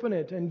to open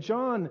it. And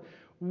John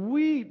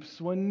weeps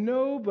when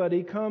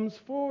nobody comes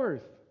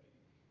forth.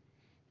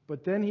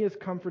 But then he is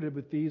comforted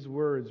with these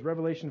words.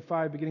 Revelation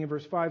 5, beginning of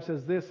verse 5,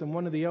 says this, "And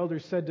one of the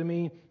elders said to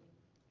me,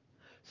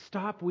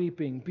 'Stop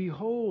weeping.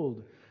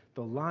 Behold,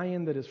 the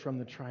Lion that is from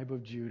the tribe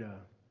of Judah,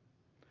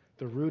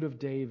 the root of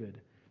David,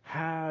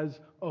 has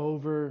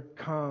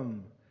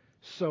overcome,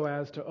 so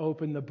as to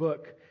open the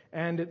book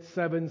and its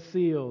seven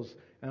seals.'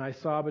 And I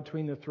saw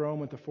between the throne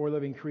with the four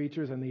living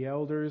creatures and the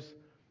elders,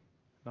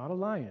 not a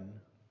lion,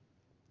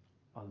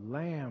 a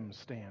lamb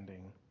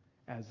standing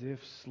as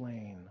if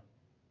slain."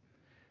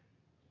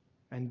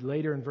 And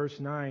later in verse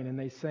 9, "And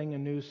they sang a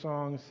new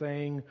song,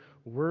 saying,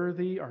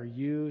 'Worthy are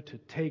you to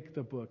take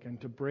the book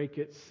and to break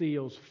its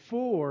seals,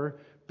 for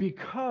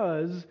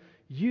because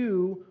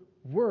you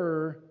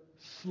were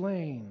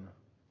slain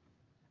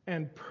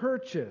and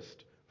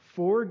purchased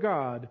for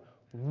God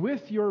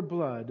with your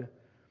blood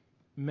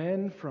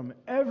men from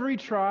every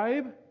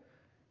tribe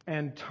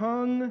and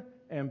tongue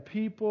and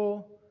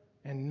people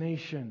and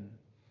nation.'"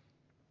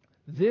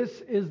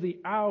 This is the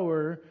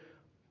hour,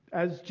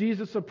 as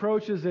Jesus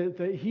approaches it,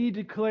 that he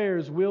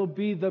declares will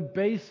be the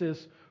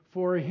basis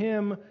for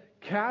him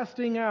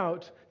casting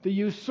out the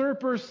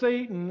usurper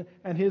Satan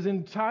and his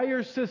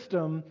entire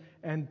system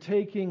and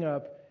taking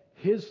up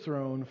his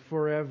throne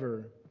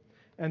forever.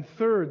 And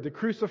third, the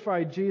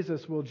crucified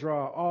Jesus will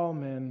draw all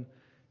men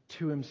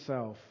to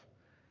himself.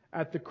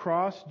 At the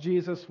cross,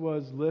 Jesus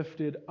was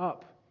lifted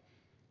up.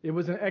 It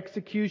was an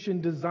execution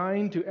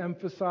designed to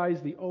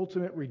emphasize the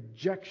ultimate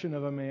rejection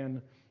of a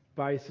man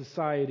by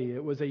society.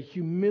 It was a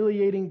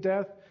humiliating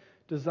death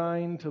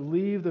designed to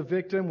leave the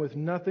victim with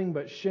nothing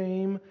but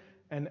shame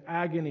and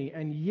agony.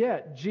 And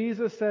yet,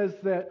 Jesus says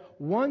that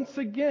once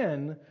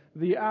again,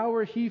 the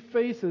hour he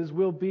faces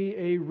will be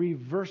a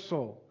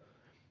reversal.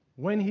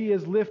 When he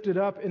is lifted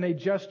up in a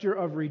gesture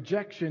of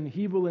rejection,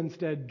 he will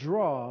instead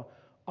draw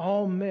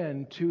all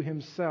men to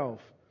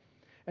himself.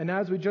 And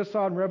as we just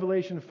saw in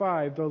Revelation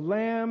 5, the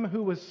Lamb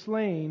who was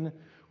slain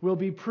will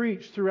be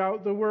preached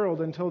throughout the world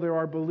until there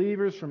are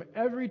believers from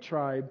every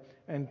tribe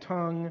and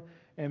tongue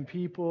and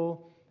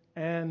people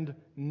and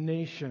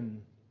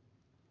nation.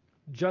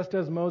 Just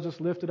as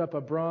Moses lifted up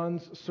a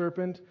bronze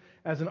serpent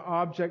as an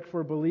object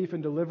for belief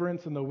and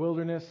deliverance in the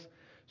wilderness,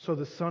 so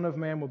the Son of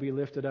Man will be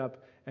lifted up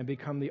and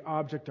become the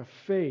object of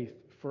faith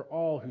for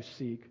all who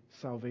seek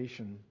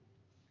salvation.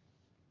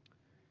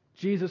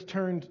 Jesus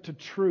turned to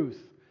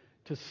truth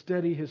to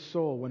steady his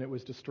soul when it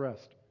was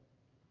distressed.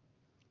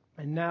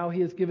 And now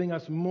he is giving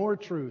us more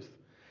truth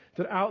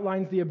that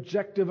outlines the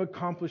objective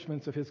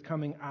accomplishments of his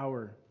coming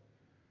hour.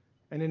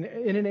 And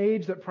in an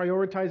age that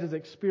prioritizes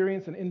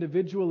experience and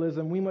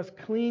individualism, we must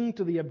cling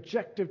to the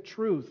objective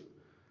truth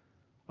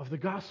of the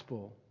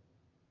gospel.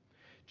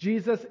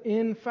 Jesus,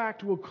 in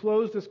fact, will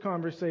close this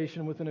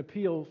conversation with an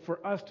appeal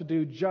for us to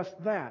do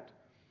just that.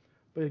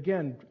 But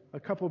again, a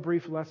couple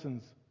brief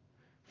lessons.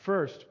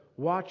 First,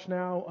 watch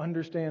now,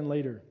 understand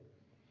later.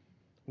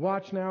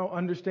 Watch now,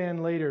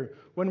 understand later.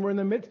 When we're in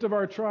the midst of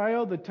our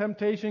trial, the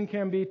temptation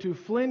can be to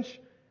flinch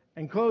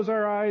and close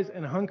our eyes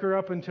and hunker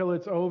up until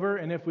it's over.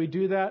 And if we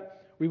do that,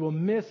 we will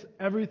miss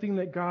everything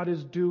that God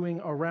is doing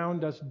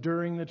around us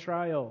during the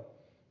trial.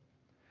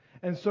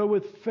 And so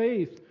with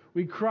faith,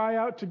 we cry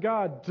out to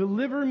God,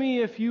 "Deliver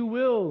me if you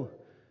will,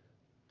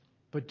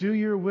 but do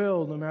your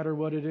will no matter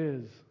what it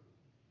is."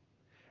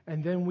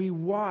 And then we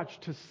watch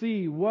to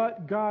see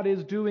what God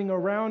is doing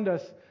around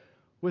us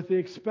with the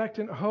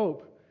expectant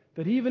hope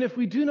that even if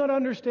we do not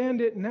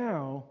understand it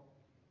now,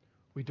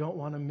 we don't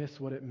want to miss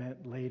what it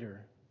meant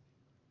later.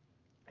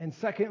 And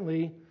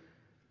secondly,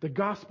 the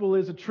gospel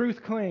is a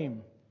truth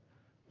claim.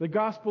 The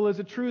gospel is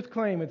a truth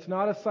claim. It's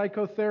not a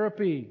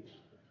psychotherapy.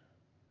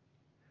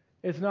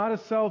 It's not a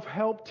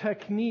self-help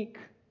technique.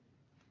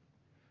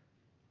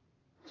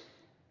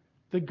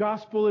 The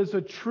gospel is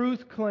a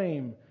truth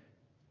claim.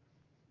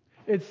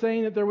 It's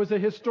saying that there was a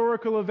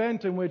historical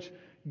event in which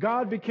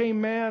God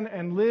became man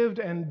and lived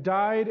and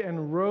died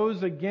and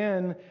rose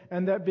again,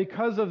 and that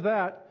because of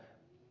that,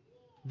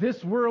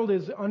 this world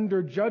is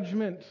under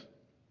judgment,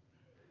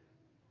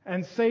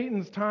 and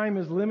Satan's time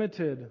is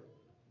limited,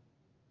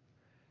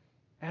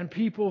 and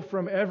people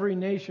from every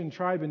nation,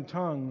 tribe, and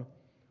tongue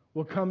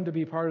will come to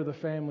be part of the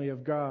family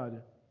of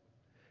God.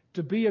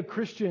 To be a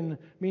Christian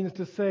means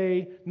to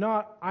say,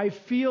 not, I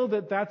feel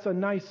that that's a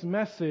nice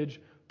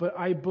message, but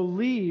I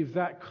believe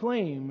that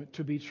claim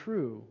to be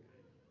true.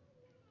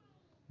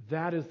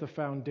 That is the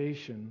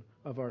foundation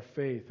of our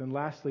faith. And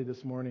lastly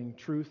this morning,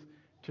 truth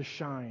to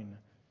shine.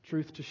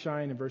 Truth to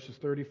shine in verses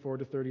 34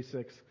 to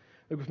 36.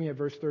 Look with me at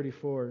verse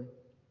 34.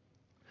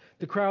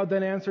 The crowd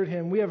then answered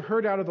him, "We have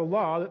heard out of the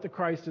law that the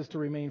Christ is to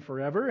remain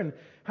forever, and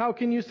how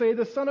can you say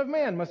the Son of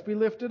Man must be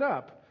lifted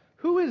up?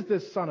 Who is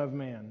this Son of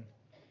Man?"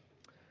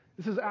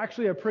 This is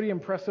actually a pretty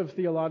impressive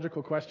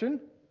theological question.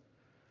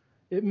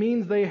 It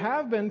means they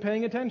have been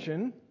paying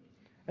attention,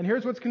 and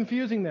here's what's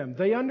confusing them.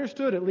 They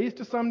understood, at least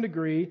to some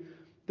degree,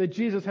 that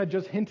Jesus had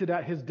just hinted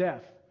at his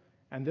death,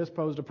 and this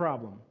posed a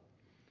problem.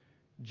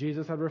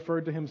 Jesus had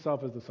referred to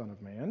himself as the Son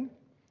of Man.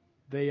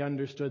 They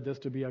understood this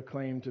to be a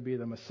claim to be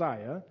the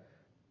Messiah.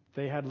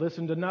 They had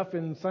listened enough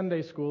in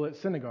Sunday school at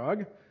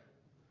synagogue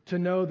to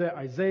know that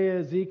Isaiah,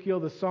 Ezekiel,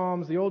 the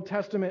Psalms, the Old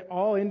Testament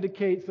all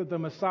indicates that the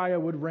Messiah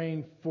would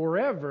reign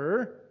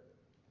forever.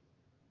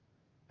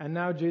 And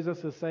now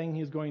Jesus is saying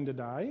he's going to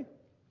die?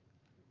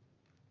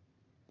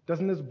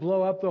 Doesn't this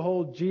blow up the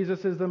whole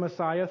Jesus is the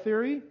Messiah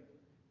theory?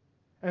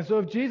 And so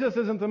if Jesus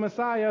isn't the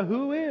Messiah,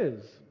 who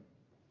is?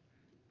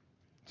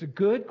 It's a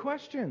good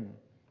question.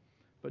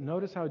 But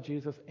notice how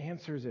Jesus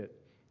answers it.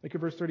 Look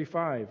at verse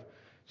 35.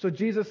 So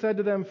Jesus said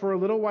to them, "For a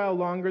little while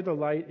longer the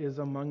light is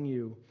among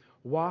you.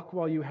 Walk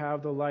while you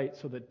have the light,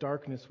 so that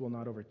darkness will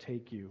not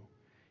overtake you.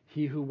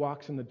 He who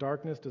walks in the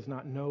darkness does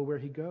not know where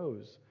he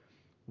goes.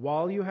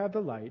 While you have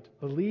the light,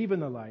 believe in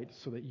the light,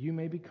 so that you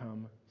may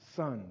become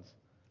sons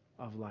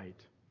of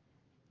light."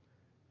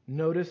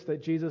 Notice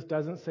that Jesus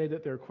doesn't say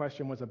that their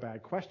question was a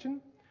bad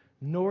question,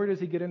 nor does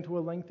he get into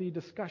a lengthy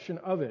discussion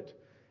of it.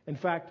 In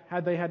fact,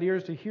 had they had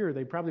ears to hear,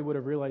 they probably would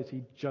have realized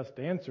he just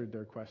answered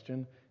their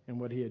question in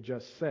what he had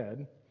just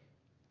said.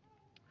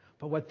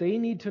 But what they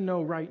need to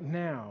know right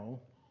now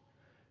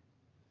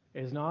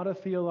is not a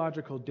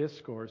theological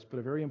discourse, but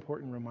a very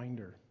important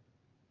reminder.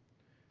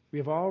 We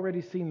have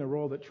already seen the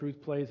role that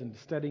truth plays in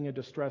steadying a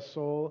distressed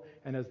soul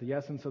and as the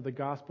essence of the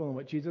gospel. And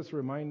what Jesus is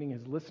reminding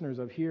his listeners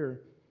of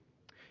here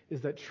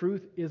is that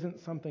truth isn't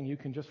something you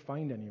can just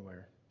find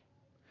anywhere.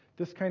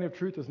 This kind of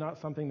truth is not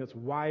something that's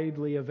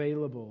widely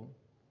available.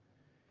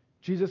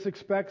 Jesus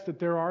expects that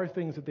there are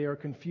things that they are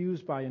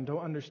confused by and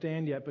don't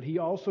understand yet, but he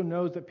also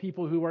knows that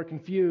people who are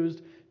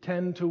confused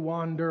tend to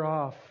wander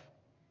off.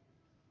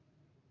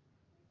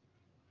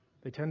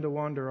 They tend to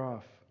wander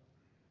off.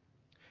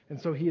 And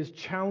so he is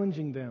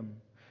challenging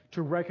them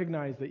to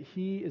recognize that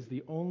he is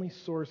the only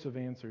source of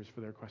answers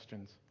for their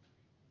questions.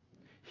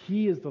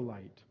 He is the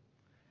light,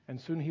 and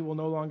soon he will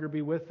no longer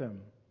be with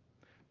them.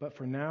 But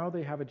for now,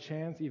 they have a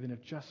chance, even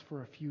if just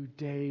for a few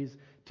days,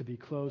 to be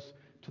close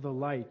to the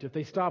light. If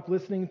they stop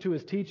listening to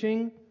his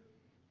teaching,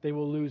 they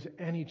will lose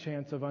any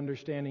chance of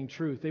understanding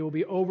truth. They will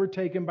be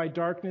overtaken by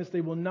darkness. They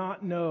will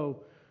not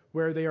know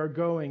where they are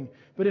going.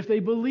 But if they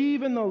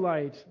believe in the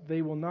light,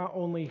 they will not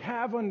only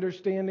have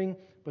understanding,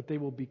 but they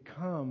will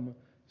become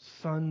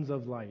sons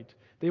of light.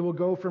 They will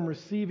go from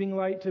receiving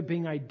light to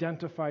being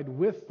identified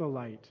with the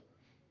light.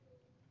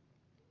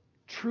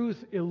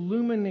 Truth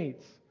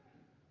illuminates.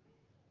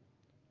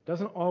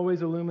 Doesn't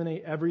always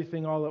illuminate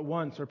everything all at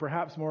once, or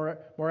perhaps more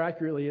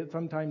accurately, it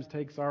sometimes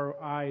takes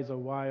our eyes a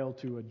while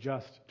to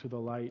adjust to the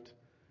light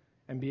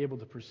and be able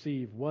to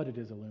perceive what it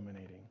is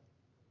illuminating.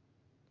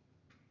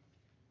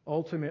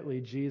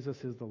 Ultimately,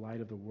 Jesus is the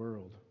light of the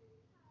world.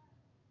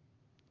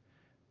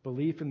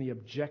 Belief in the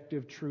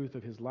objective truth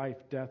of his life,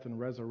 death, and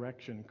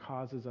resurrection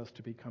causes us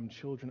to become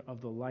children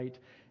of the light,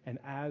 and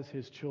as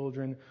his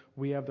children,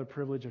 we have the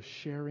privilege of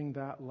sharing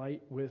that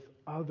light with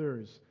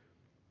others.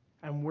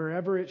 And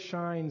wherever it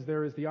shines,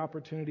 there is the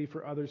opportunity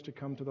for others to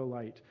come to the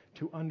light,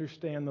 to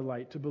understand the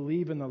light, to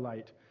believe in the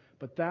light.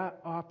 But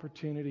that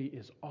opportunity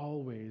is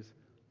always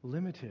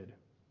limited.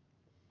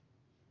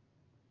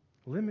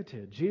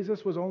 Limited.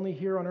 Jesus was only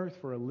here on earth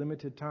for a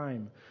limited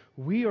time.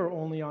 We are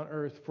only on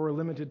earth for a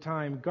limited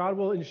time. God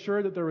will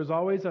ensure that there is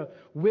always a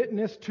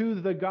witness to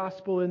the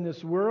gospel in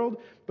this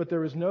world, but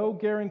there is no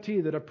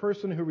guarantee that a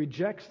person who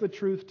rejects the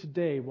truth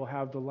today will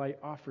have the light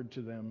offered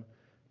to them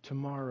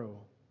tomorrow.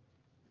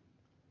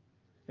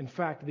 In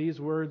fact, these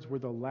words were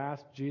the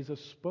last Jesus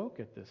spoke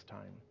at this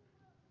time.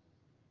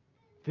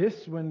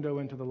 This window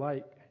into the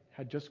light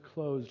had just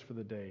closed for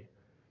the day.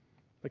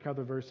 Look how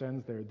the verse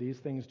ends there. These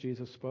things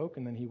Jesus spoke,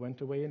 and then he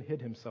went away and hid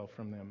himself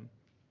from them.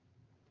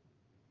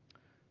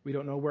 We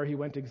don't know where he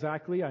went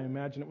exactly. I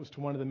imagine it was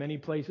to one of the many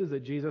places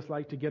that Jesus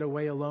liked to get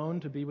away alone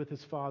to be with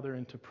his Father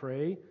and to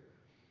pray.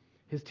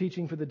 His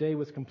teaching for the day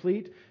was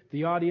complete.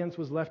 The audience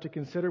was left to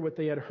consider what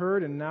they had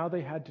heard, and now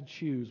they had to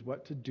choose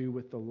what to do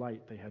with the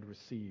light they had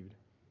received.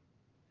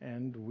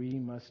 And we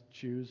must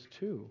choose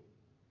too.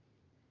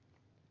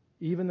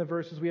 Even the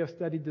verses we have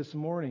studied this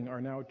morning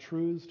are now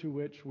truths to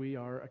which we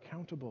are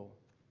accountable.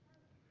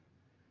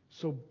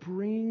 So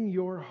bring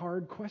your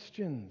hard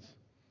questions.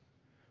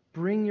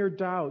 Bring your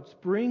doubts.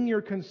 Bring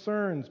your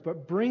concerns.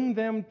 But bring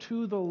them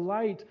to the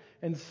light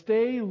and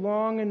stay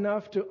long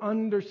enough to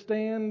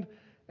understand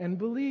and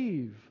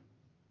believe.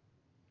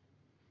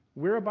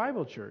 We're a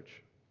Bible church.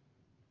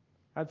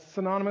 That's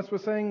synonymous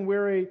with saying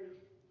we're a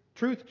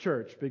truth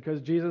church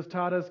because Jesus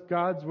taught us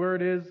God's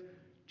Word is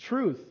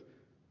truth.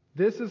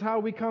 This is how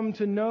we come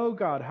to know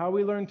God, how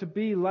we learn to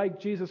be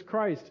like Jesus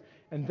Christ.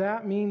 And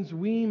that means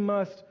we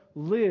must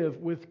live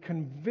with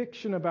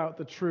conviction about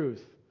the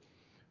truth.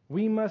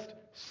 We must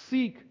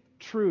seek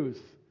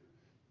truth.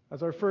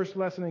 As our first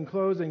lesson in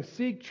closing,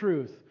 seek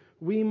truth.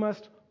 We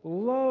must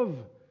love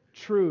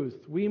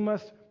truth. We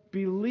must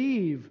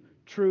believe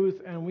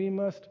truth, and we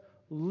must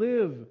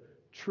live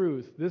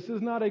truth. This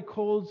is not a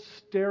cold,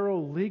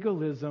 sterile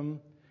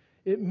legalism.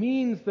 It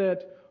means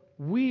that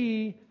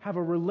we have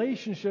a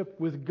relationship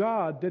with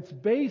God that's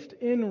based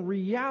in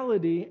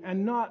reality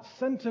and not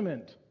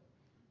sentiment.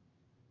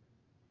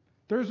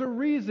 There's a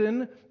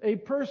reason a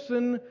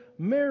person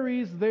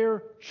marries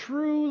their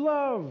true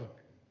love.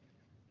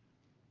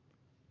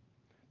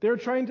 They're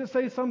trying to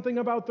say something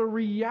about the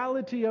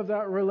reality of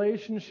that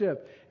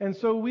relationship. And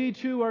so we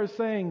too are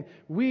saying,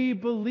 we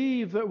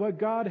believe that what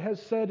God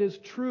has said is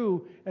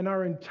true, and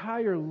our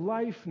entire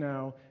life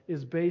now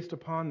is based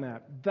upon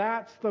that.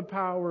 That's the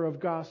power of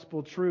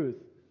gospel truth.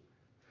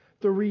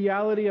 The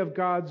reality of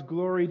God's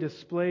glory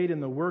displayed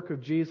in the work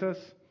of Jesus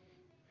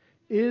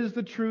is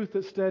the truth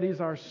that steadies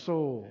our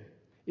soul.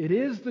 It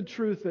is the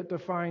truth that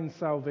defines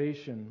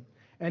salvation.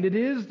 And it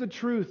is the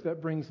truth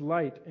that brings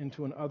light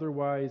into an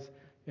otherwise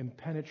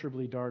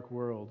impenetrably dark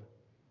world.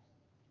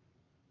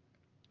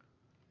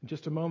 In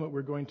just a moment,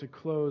 we're going to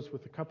close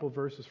with a couple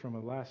verses from a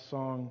last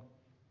song.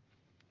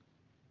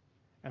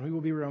 And we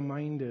will be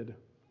reminded.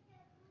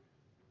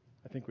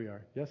 I think we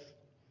are. Yes?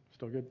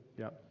 Still good?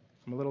 Yeah.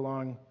 I'm a little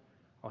long.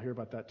 I'll hear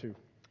about that too.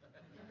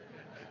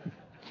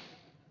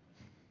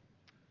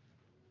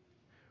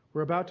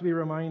 We're about to be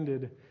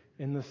reminded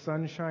in the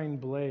sunshine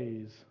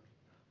blaze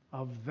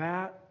of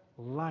that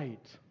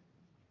light.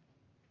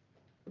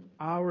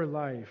 Our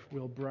life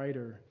will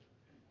brighter,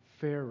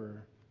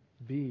 fairer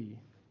be.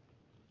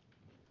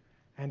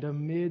 And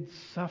amid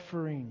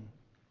suffering,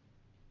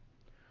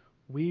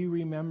 we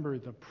remember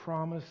the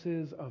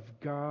promises of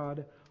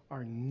God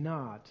are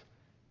not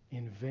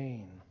in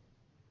vain.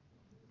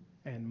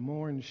 And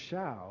morn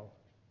shall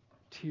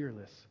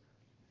tearless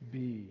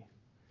be.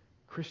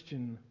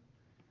 Christian,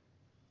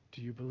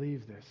 do you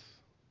believe this?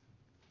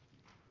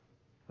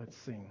 Let's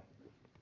sing.